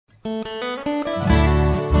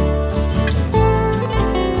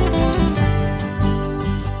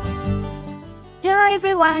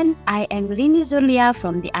everyone, I am Rini Zurlia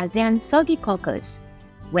from the ASEAN SOGIEC Caucus.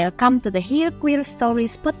 Welcome to the Hear Queer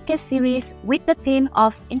Stories podcast series with the theme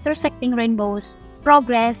of Intersecting Rainbows,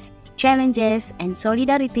 Progress, Challenges, and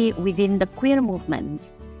Solidarity within the queer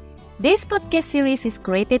movements. This podcast series is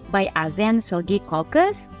created by ASEAN SOGIEC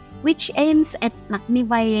Caucus, which aims at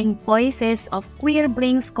magnifying voices of queer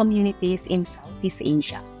Blinks communities in Southeast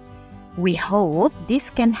Asia. We hope this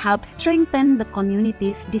can help strengthen the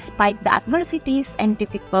communities despite the adversities and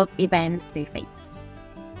difficult events they face.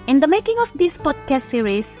 In the making of this podcast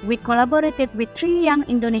series, we collaborated with 3 young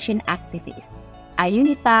Indonesian activists,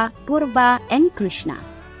 Ayunita, Purba, and Krishna.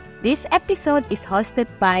 This episode is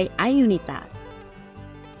hosted by Ayunita.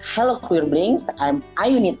 Hello Queer Blinks, I'm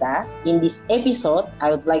Ayunita. In this episode, I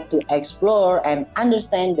would like to explore and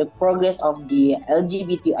understand the progress of the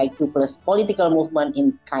LGBTIQ plus political movement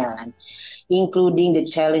in Thailand, including the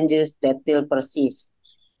challenges that still persist.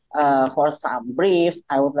 For some brief,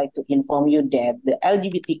 I would like to inform you that the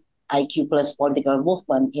LGBTIQ plus political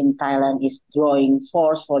movement in Thailand is growing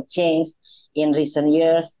force for change in recent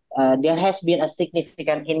years. There has been a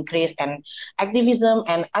significant increase in activism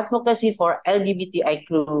and advocacy for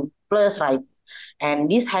LGBTIQ plus rights,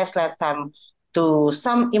 and this has led them to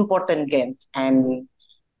some important gains. And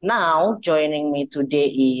now joining me today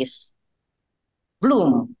is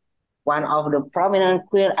Bloom, one of the prominent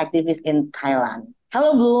queer activists in Thailand.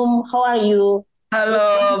 Hello, Bloom. How are you?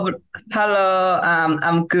 Hello,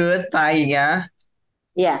 I'm good. Bye, yeah.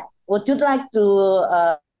 Yeah. Would you like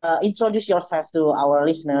to introduce yourself to our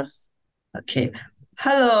listeners? Okay.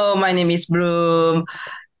 Hello, my name is Bloom,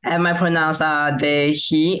 and my pronouns are they,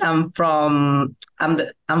 he. I'm from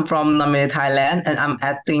Namibia, Thailand, and I'm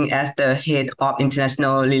acting as the head of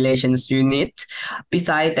International Relations Unit.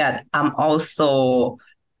 Besides that, I'm also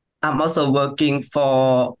working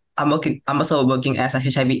as a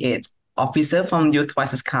HIV/AIDS officer from Youth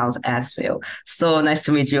Voices Count as well. So nice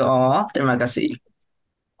to meet you all. Terima kasih.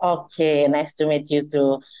 Okay, nice to meet you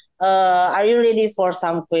too. Are you ready for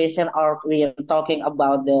some question, or we are talking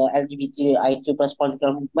about the LGBTIQ plus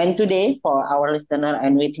political movement today for our listener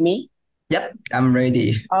and with me? Yep, I'm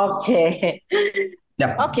ready. Okay.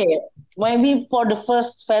 Yep. Okay, maybe for the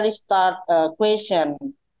first very start question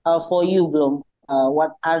for you, Bloom.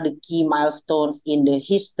 What are the key milestones in the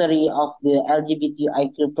history of the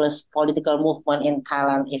LGBTIQ plus political movement in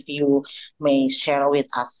Thailand, if you may share with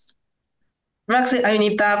us? Thanks,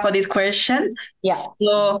 Ayunita, for this question. Yeah.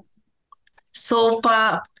 So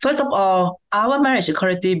far, first of all, our marriage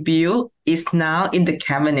equality bill is now in the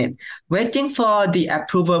cabinet, waiting for the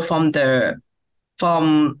approval from the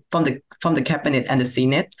cabinet and the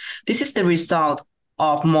Senate. This is the result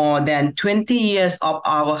of more than 20 years of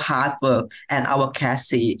our hard work and our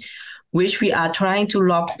advocacy, which we are trying to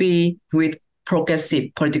lobby with progressive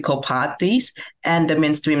political parties and the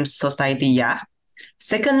mainstream society. Yeah.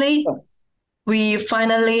 Secondly, we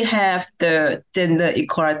finally have the Gender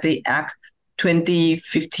Equality Act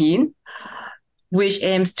 2015, which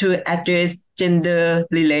aims to address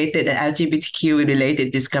gender-related and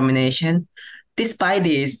LGBTQ-related discrimination. Despite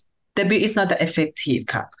this, the bill is not that effective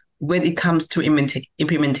when it comes to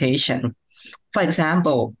implementation. For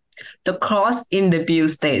example, the clause in the bill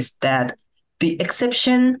states that the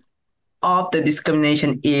exception of the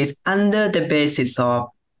discrimination is under the basis of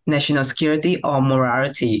national security or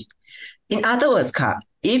morality. In other words,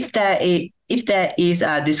 if there is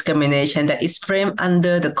a discrimination that is framed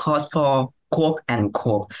under the cause for quote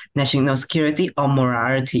unquote national security or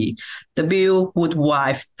morality, the bill would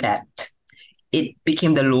wipe that. It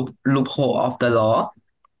became the loophole of the law.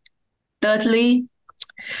 Thirdly,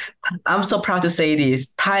 I'm so proud to say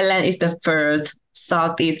this, Thailand is the first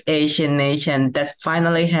Southeast Asian nation that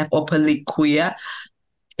finally have openly queer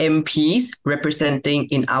MPs representing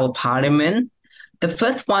in our parliament. The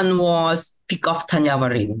first one was Pikof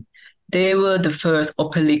Tanyavarin. They were the first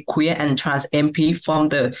openly queer and trans MP from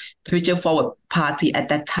the Future Forward Party at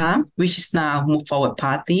that time, which is now Move Forward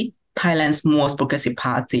Party, Thailand's most progressive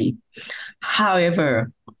party.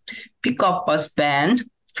 However, Pikof was banned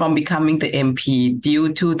from becoming the MP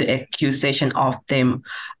due to the accusation of them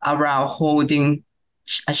around holding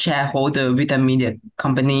a shareholder with a media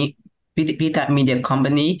company,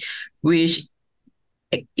 which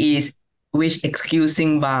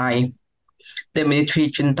excusing by the military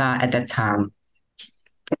junta at that time.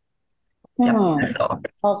 Hmm. That's all.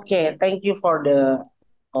 Okay, thank you for the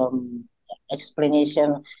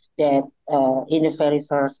explanation that in the very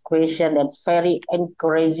first question. That's very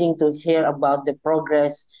encouraging to hear about the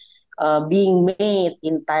progress being made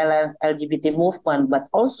in Thailand's LGBT movement, but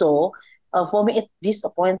also for me it's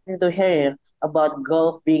disappointing to hear about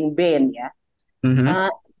golf being banned. Yeah. Mm-hmm.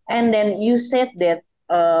 And then you said that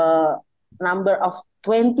number of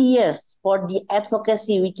 20 years for the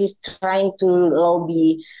advocacy, which is trying to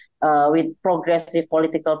lobby with progressive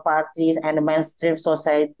political parties and the mainstream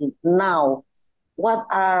society. Now, what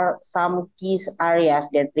are some key areas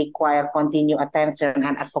that require continued attention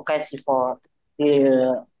and advocacy for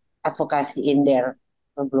the advocacy in their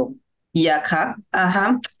Bloom? Yeah, Kak.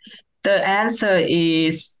 The answer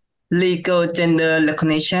is legal gender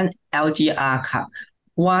recognition, LGR, Kak.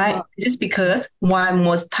 Why? It is because why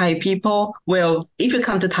most Thai people, well, if you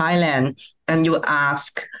come to Thailand and you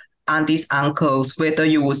ask aunties, uncles whether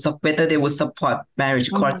whether they would support marriage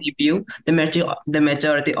equality bill, the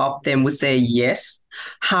majority of them would say yes.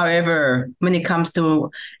 However, when it comes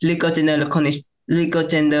to legal gender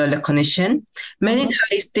recognition, many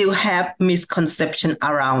Thais still have misconception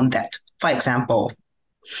around that. For example,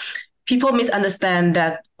 people misunderstand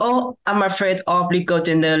that, oh, I'm afraid of legal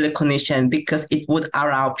gender recognition because it would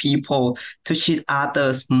allow people to cheat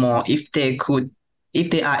others more if they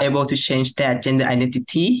are able to change their gender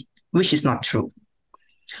identity, which is not true.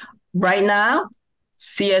 Right now,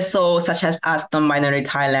 CSO such as us, Non-Binary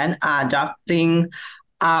Thailand, are drafting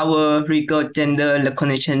our legal gender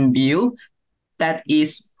recognition bill that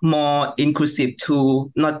is more inclusive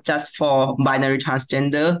to not just for binary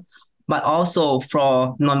transgender, but also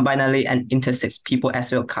for non-binary and intersex people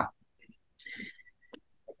as well.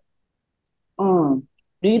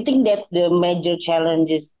 Do you think that's the major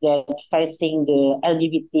challenges that facing the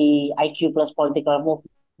LGBTIQ plus political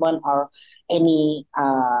movement, or any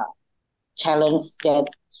challenge that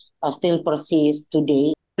still persists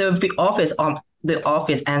today? The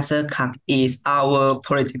office answer, Kak, is our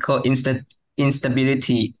political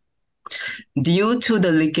instability. Due to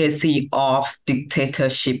the legacy of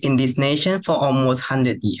dictatorship in this nation for almost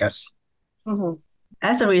 100 years.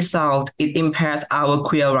 As a result, it impairs our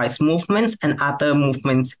queer rights movements and other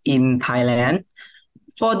movements in Thailand.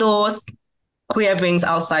 For those queer beings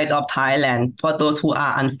outside of Thailand, for those who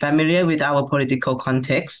are unfamiliar with our political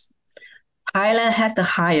context, Thailand has the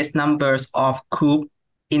highest numbers of groups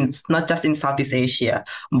not just in Southeast Asia,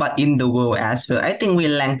 but in the world as well. I think we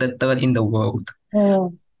rank the third in the world.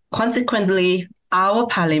 Consequently, our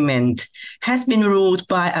parliament has been ruled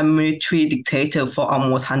by a military dictator for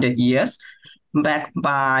almost 100 years, backed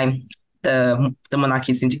by the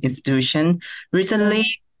monarchy institution. Recently,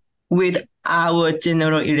 with our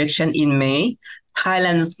general election in May,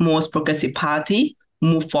 Thailand's most progressive party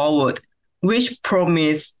moved forward, which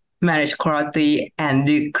promised marriage equality and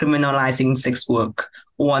decriminalizing sex work,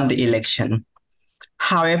 won the election.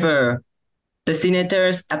 However, the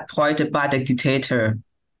senators appointed by the dictator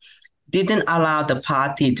didn't allow the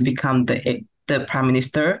party to become the prime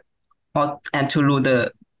minister and to rule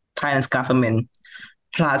the Thailand's government.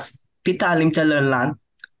 Plus, Pitalim Chalerlan,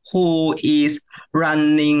 who is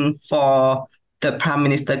running for the prime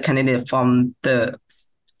minister candidate from the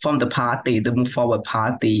party, the Move Forward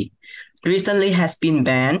Party, recently has been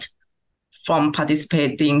banned from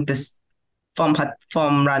participating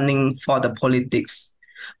from running for the politics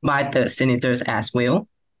by the senators as well.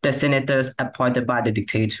 The senators appointed by the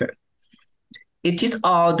dictator. It is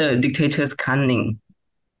all the dictator's cunning.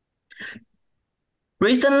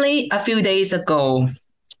 Recently, a few days ago,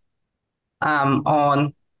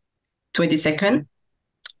 on 22nd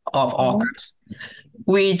of August,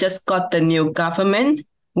 we just got the new government,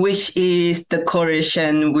 which is the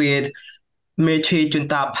coalition with military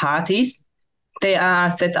junta parties. They are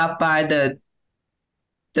set up by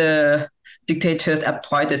the dictators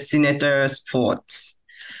appointed senators' votes,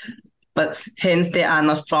 but hence they are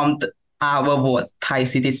not from our vote, Thai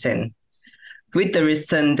citizen. With the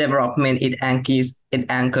recent development, it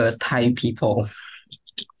angers Thai people.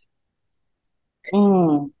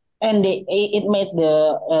 And it made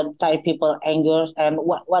the Thai people angry. And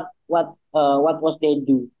what was they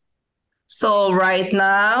do? So right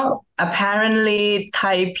now, apparently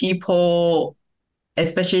Thai people,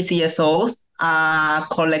 especially CSOs, are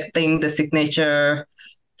collecting the signature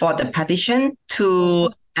for the petition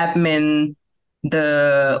to amend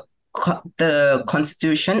the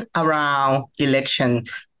constitution around election,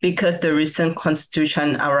 because the recent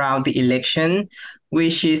constitution around the election,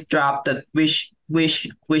 which is drafted, which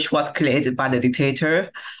was created by the dictator,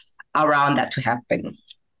 around that to happen.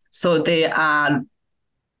 So they are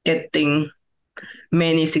getting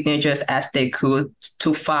many signatures as they could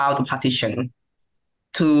to file the petition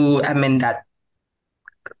to amend that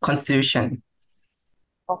constitution.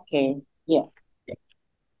 Okay, yeah.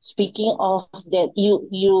 Speaking of that,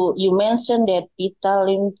 you mentioned that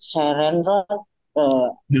Pitalim Charendra,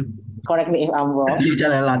 correct me if I'm wrong.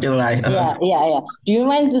 Yeah. Yeah. Do you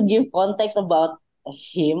mind to give context about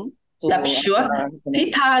him? Yeah, sure.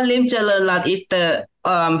 Peter Lim Jalalat is the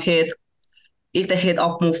head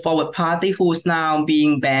of Move Forward Party, who's now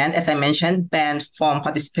being banned, as I mentioned, banned from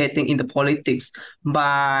participating in the politics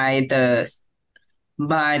by the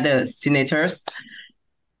senators.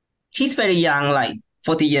 He's very young, like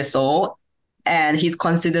 40 years old, and he's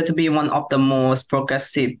considered to be one of the most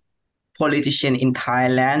progressive politicians in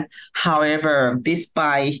Thailand. However,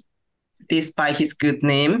 despite his good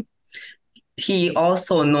name, he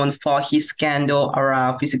also known for his scandal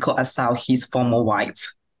around physical assault his former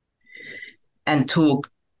wife, and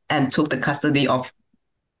took the custody of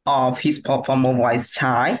his former wife's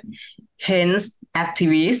child. Hence,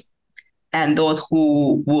 activists and those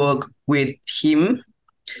who work with him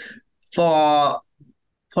for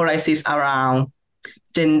policies around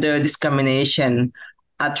gender discrimination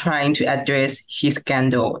are trying to address his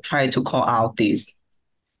scandal, try to call out this.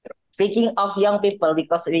 Speaking of young people,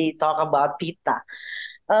 because we talk about Pita,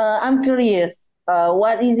 I'm curious,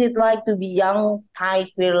 what is it like to be young Thai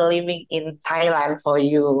queer living in Thailand for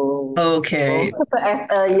you? Okay. As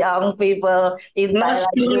a young people in Not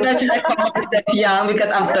Thailand. sure I call myself young because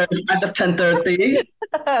I just turned 30.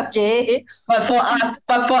 Okay. But for us,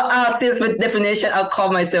 this with definition, I'll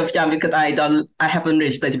call myself young because I haven't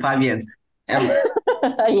reached 35 years.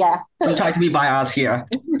 Yeah. I'm trying to be biased here.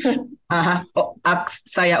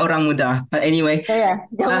 Saya orang muda. But anyway. Yeah,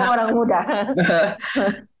 jangan orang muda.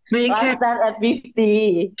 We Last can at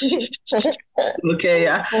 50. okay,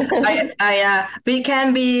 yeah. We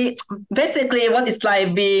can be basically what it's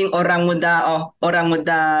like being orang muda or orang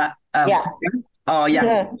muda Yeah. or young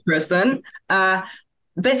Yeah. person.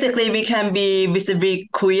 Basically we can be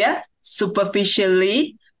visibly queer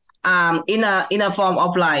superficially in a form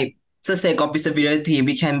of like the sake of visibility.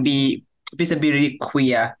 We can be visibly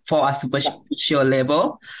queer for a superficial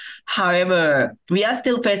level. However, we are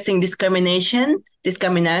still facing discrimination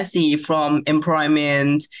from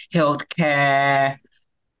employment, healthcare,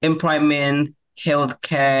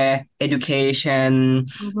 education,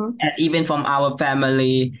 and even from our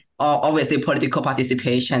family, or obviously political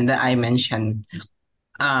participation that I mentioned.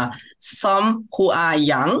 Some who are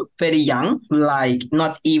young, very young, like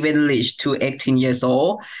not even reached to 18 years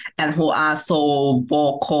old, and who are so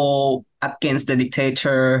vocal against the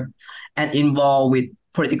dictator and involved with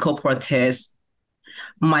political protests,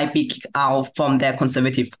 might be kicked out from their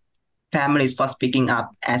conservative families for speaking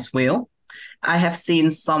up as well. I have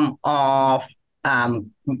seen some of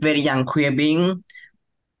very young queer beings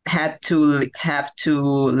have to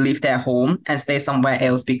leave their home and stay somewhere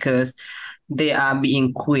else because they are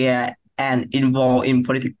being queer and involved in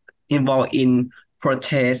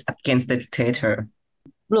protests against the dictator.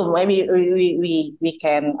 Bloom, maybe we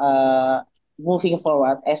can moving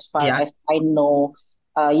forward. As far as I know,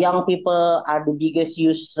 young people are the biggest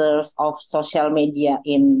users of social media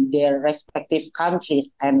in their respective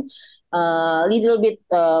countries, and a little bit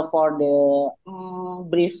for the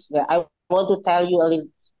brief, I want to tell you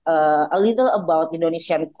a little about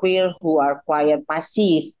Indonesian queer who are quite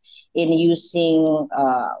passive in using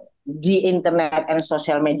the internet and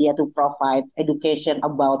social media to provide education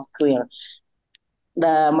about queer.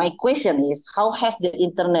 My question is, how has the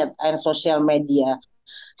internet and social media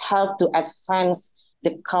helped to advance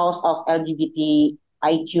the cause of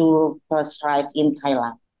LGBTIQ plus rights in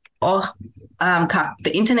Thailand?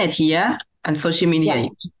 The internet here and social media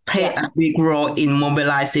play a big role in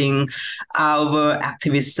mobilizing our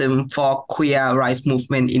activism for queer rights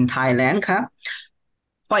movement in Thailand.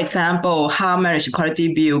 For example, how marriage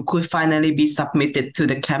equality bill could finally be submitted to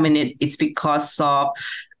the cabinet is because of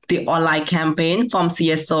the online campaign from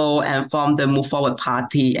CSO and from the Move Forward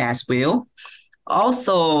Party as well.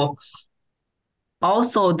 Also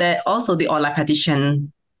the online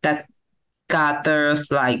petition that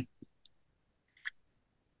gathers like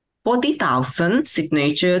 40,000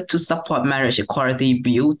 signatures to support marriage equality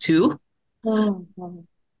bill too.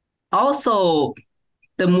 Also,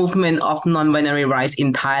 the movement of non-binary rights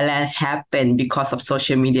in Thailand happened because of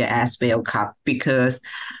social media as well, because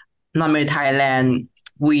non-binary Thailand,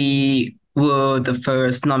 we were the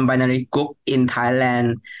first non-binary group in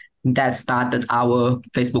Thailand that started our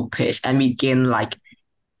Facebook page, and we gained like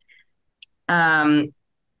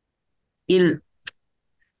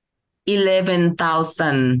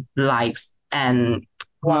 11,000 likes and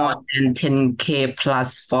more than 10K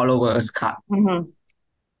plus followers.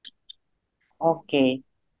 Okay.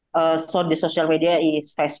 So the social media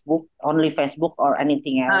is Facebook, only Facebook, or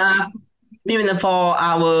anything else? Even for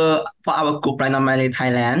our group, right, Non-Binary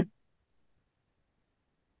Thailand.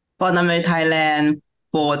 For Non-Binary Thailand,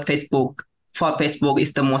 for Facebook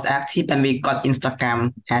is the most active, and we got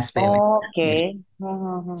Instagram as well. Okay.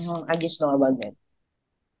 I just know about that.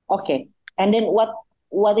 Okay. And then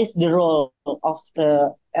what is the role of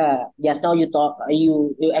the just now you talk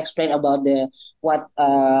you explain about the what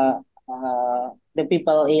the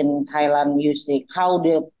people in Thailand using how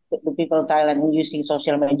the people in Thailand using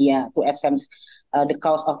social media to advance the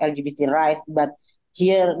cause of LGBT rights. But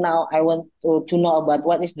here now I want to know about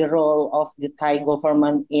what is the role of the Thai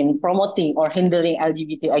government in promoting or hindering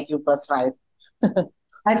LGBTIQ plus rights.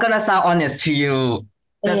 I'm gonna sound honest to you.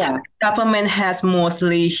 The Yeah. government has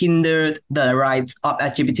mostly hindered the rights of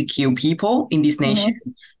LGBTQ people in this nation.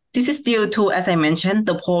 Mm-hmm. This is due to, as I mentioned,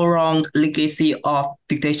 the prolonged legacy of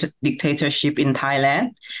dictatorship in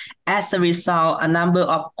Thailand. As a result, a number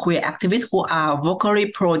of queer activists who are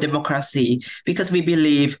vocally pro-democracy, because we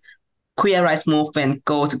believe queer rights movement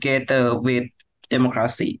go together with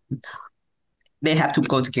democracy. They have to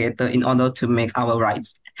go together in order to make our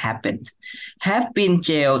rights happen, have been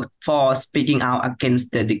jailed for speaking out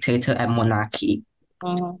against the dictator and monarchy.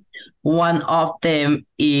 Mm-hmm. One of them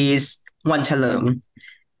is Wan Chalerm.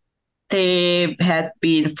 They have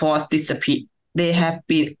been forced disappear. They have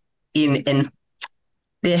been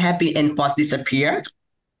they have been enforced disappeared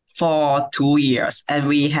for 2 years, and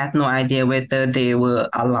we had no idea whether they were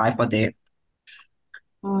alive or dead.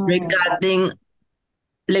 Regarding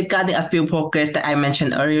a few progress that I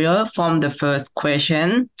mentioned earlier from the first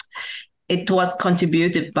question, it was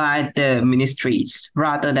contributed by the ministries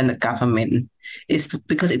rather than the government. It's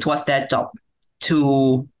because it was their job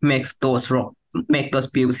to make those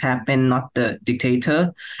bills happen, not the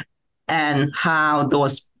dictator. And how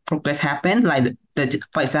those progress happen, like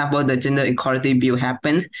for example, the gender equality bill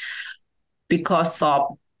happened because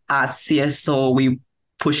of us CSO, we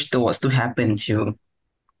push those to happen too.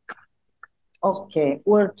 Okay,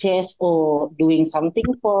 were CSO doing something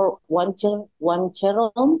for one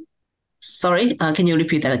Cherome? Sorry, can you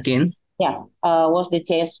repeat that again? Yeah, was the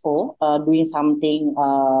CSO doing something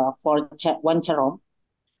for one Cherome?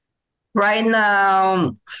 Right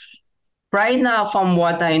now, from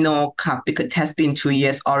what I know, because it has been 2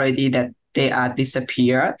 years already that they are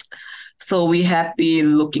disappeared. So we have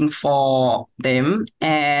been looking for them,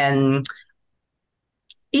 and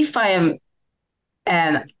if I am,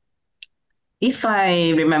 and if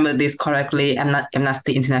I remember this correctly,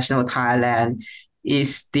 Amnesty International Thailand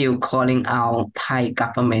is still calling out Thai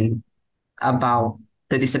government about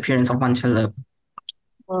the disappearance of Wan Chalerm.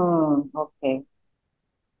 Okay.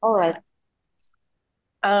 All right.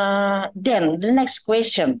 Then the next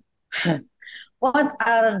question. What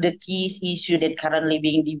are the key issues that currently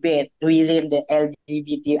being debated within the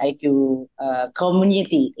LGBTIQ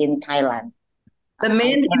community in Thailand? The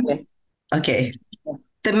main okay.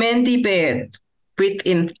 The main debate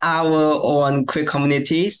within our own queer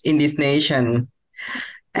communities in this nation,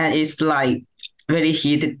 and it's like very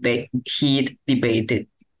heat debated,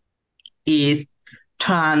 is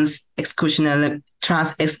trans exclusionary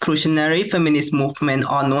feminist movement,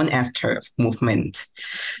 or known as TERF movement.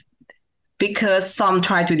 Because some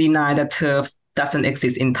try to deny that TERF doesn't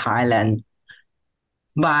exist in Thailand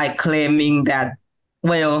by claiming that,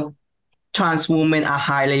 well, trans women are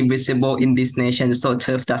highly visible in this nation, so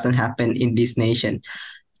TERF doesn't happen in this nation.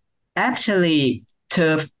 Actually,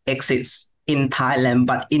 TERF exists in Thailand,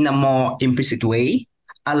 but in a more implicit way,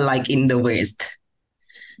 unlike in the West.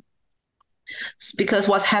 Because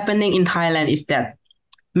what's happening in Thailand is that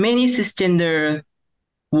many cisgender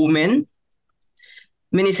women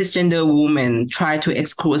try to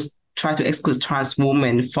exclude trans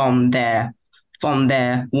women from their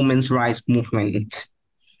women's rights movement.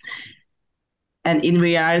 And in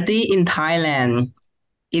reality, in Thailand,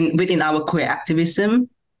 within our queer activism,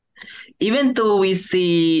 even though we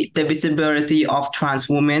see the visibility of trans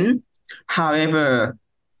women, however,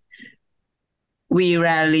 we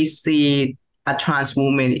rarely see a trans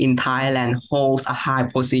woman in Thailand holds a high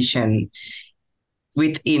position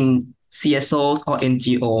within CSOs or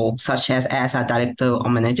NGO, such as a director or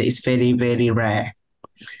manager, is very, very rare.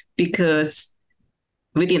 Because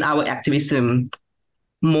within our activism,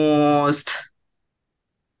 most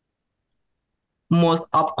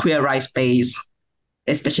of queer rights space,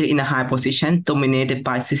 especially in a high position, dominated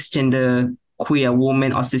by cisgender queer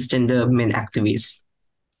women or cisgender men activists.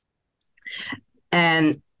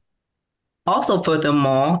 And also,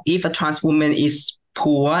 furthermore, if a trans woman is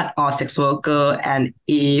poor or sex worker, and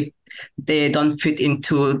if they don't fit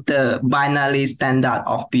into the binary standard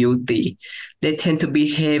of beauty, they tend to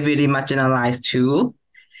be heavily marginalized too.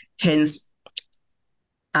 Hence,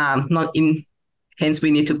 hence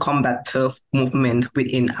we need to combat TERF movement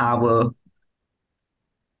within our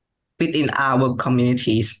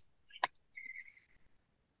communities.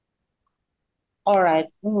 All right.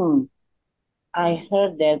 I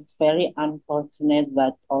heard that very unfortunate,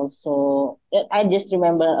 but also I just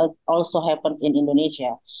remember it also happens in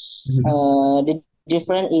Indonesia. Mhm. The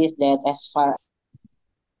difference is that as far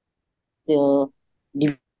still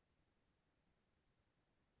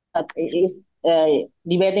is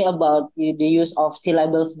debating about the use of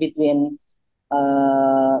syllables between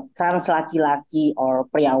trans laki-laki or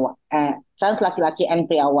priawan, trans laki-laki and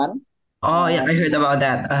priawan. Oh, yeah, Uh, I heard about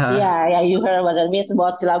that. Uh-huh. yeah, you heard what that means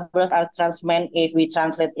about syllables are trans men if we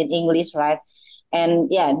translate in English, right? And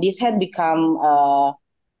yeah, this had become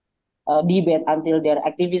debate until their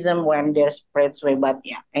activism when their spreads way. But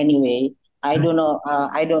yeah, anyway, I don't know.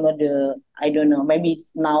 I don't know. Maybe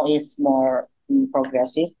now is more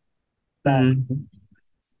progressive. But Mm.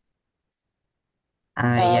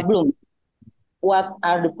 Yeah. Bloom, what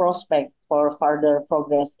are the prospects for further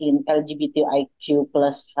progress in LGBTIQ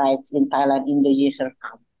plus rights in Thailand in the years to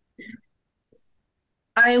come?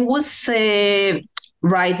 I would say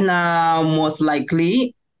right now, most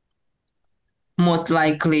likely,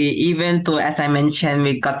 even though as I mentioned,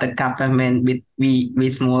 we got the government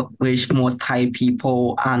which most Thai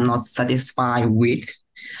people are not satisfied with.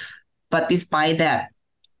 But despite that,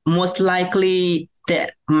 most likely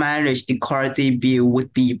the marriage equality bill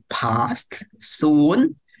would be passed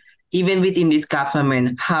soon, even within this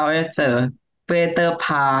government. However, whether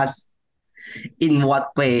pass in what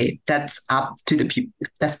way, that's up to the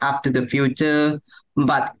future.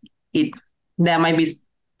 But it there might be,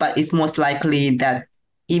 but it's most likely that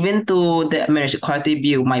even though the marriage equality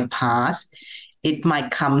bill might pass, it might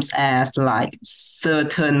comes as like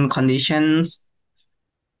certain conditions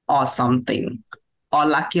or something. Or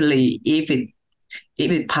luckily, if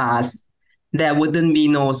it passed, there wouldn't be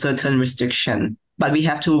no certain restriction. But we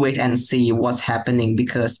have to wait and see what's happening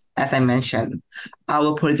because, as I mentioned,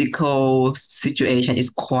 our political situation is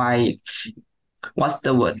quite, what's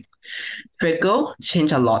the word? Fickle,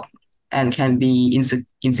 change a lot, and can be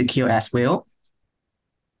insecure as well.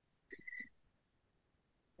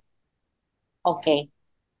 Okay,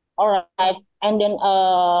 all right. And then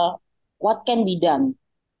what can be done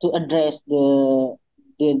to address the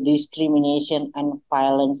discrimination and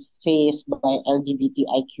violence faced by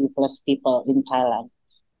LGBTIQ plus people in Thailand?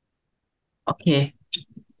 Okay.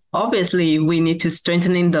 Obviously, we need to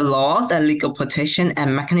strengthening the laws and legal protection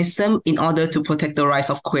and mechanism in order to protect the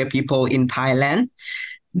rights of queer people in Thailand.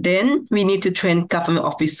 Then we need to train government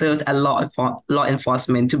officers and law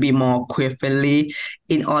enforcement to be more queer friendly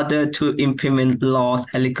in order to implement laws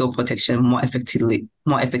and legal protection more effectively.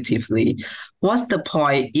 More effectively, what's the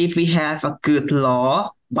point if we have a good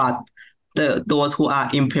law, but those who are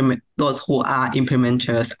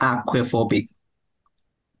implementers are queerphobic?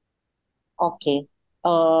 Okay.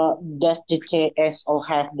 Does the TSO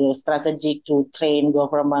have the strategy to train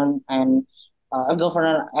government and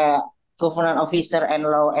government government officer and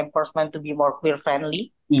law enforcement to be more queer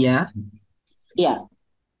friendly? Yeah. Yeah.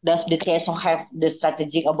 Does the TSO have the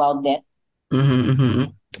strategy about that? Mm-hmm, mm-hmm.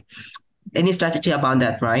 Any strategy about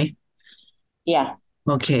that, right? Yeah.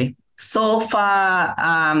 Okay. So far,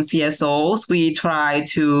 CSOs, we try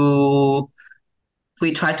to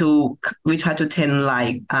we try to train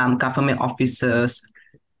like government officers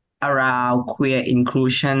around queer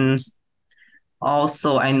inclusions.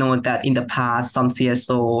 Also, I know that in the past, some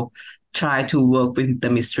CSO try to work with the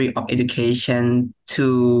Ministry of Education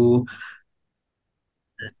to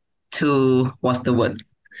what's the word?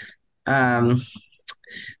 Um,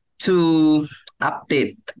 to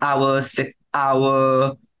update our sex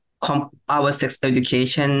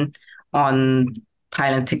education on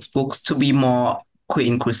Thailand textbooks to be more queer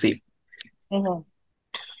inclusive. Mhm.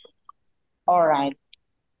 All right.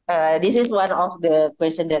 This is one of the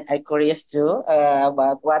questions that I curious too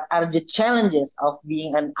about what are the challenges of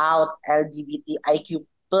being an out LGBTIQ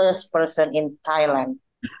plus person in Thailand.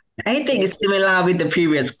 I think it's similar with the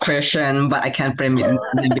previous question, but I can frame it in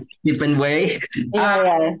a different way.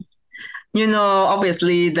 Yeah, yeah.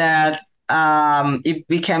 Obviously that if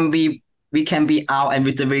we can be out and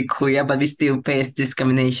visibly queer, but we still face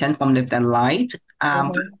discrimination from left and right.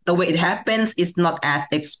 Mhm. The way it happens is not as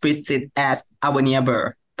explicit as our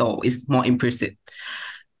neighbor, though it's more implicit.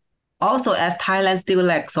 Also, as Thailand still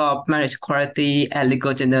lacks of marriage equality and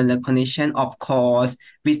legal gender recognition, of course,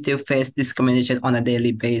 we still face discrimination on a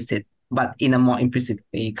daily basis, but in a more implicit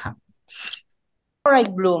way. All right,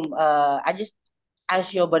 Bloom. I just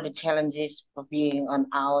asked you about the challenges of being an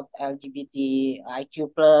out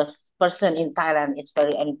LGBTIQ plus person in Thailand. It's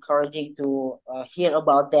very encouraging to hear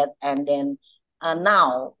about that. And then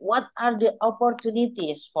now, what are the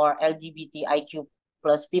opportunities for LGBTIQ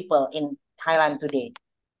plus people in Thailand today?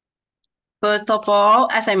 First of all,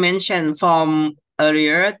 as I mentioned from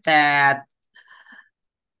earlier, that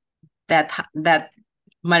that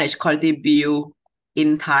marriage equality bill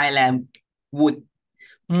in Thailand would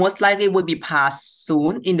most likely would be passed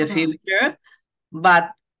soon in the future.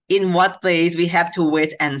 But in what ways, we have to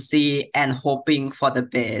wait and see and hoping for the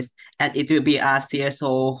best. And it will be our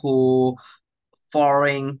CSO who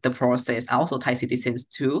following the process, also Thai citizens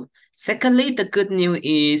too. Secondly, the good news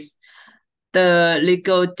is the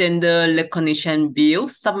legal gender recognition bill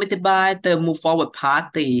submitted by the Move Forward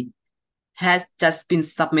Party has just been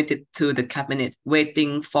submitted to the cabinet,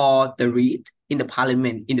 waiting for the read in the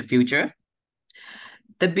parliament in the future.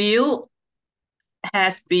 The bill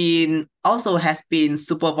has been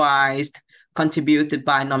supervised, contributed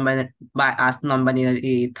by us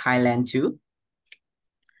non-binary Thailand too.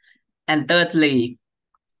 And thirdly,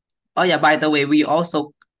 by the way, we were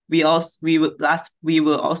also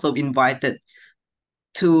invited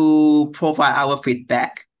to provide our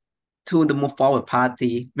feedback to the Move Forward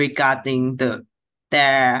Party regarding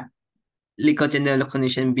their legal gender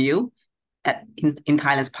recognition bill in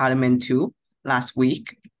Thailand's parliament too last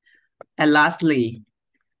week. And lastly,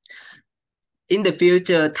 in the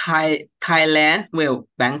future, Thailand,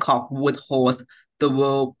 Bangkok would host the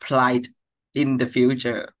World Pride in the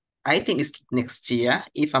future. I think it's next year,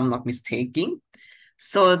 if I'm not mistaken.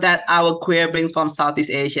 So that our queer brings from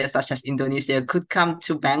Southeast Asia, such as Indonesia, could come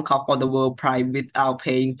to Bangkok for the World Pride without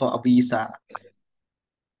paying for a visa.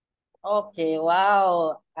 Okay,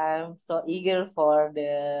 wow. I'm so eager for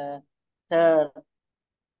the third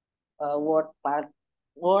World Pride.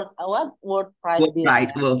 World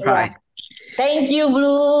Pride. World Pride. Thank you,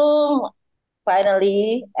 Bloom.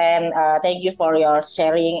 Finally, and thank you for your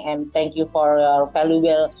sharing, and thank you for your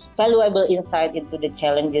valuable insight into the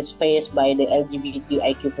challenges faced by the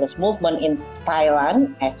LGBTIQ plus movement in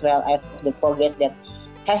Thailand, as well as the progress that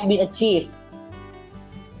has been achieved.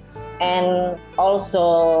 And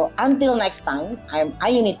also, until next time, I'm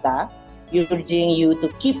Ayunita, urging you to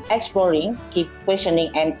keep exploring, keep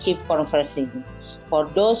questioning, and keep conversing. For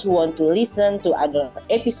those who want to listen to other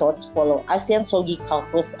episodes, follow ASEAN SOGIEC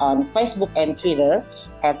Caucus on Facebook and Twitter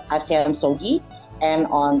at ASEAN SOGIEC, and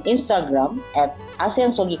on Instagram at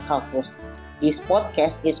ASEAN SOGIEC Caucus. This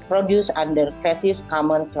podcast is produced under Creative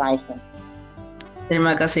Commons license.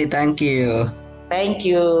 Terima kasih, thank you. Thank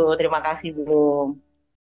you, terima kasih Bloom.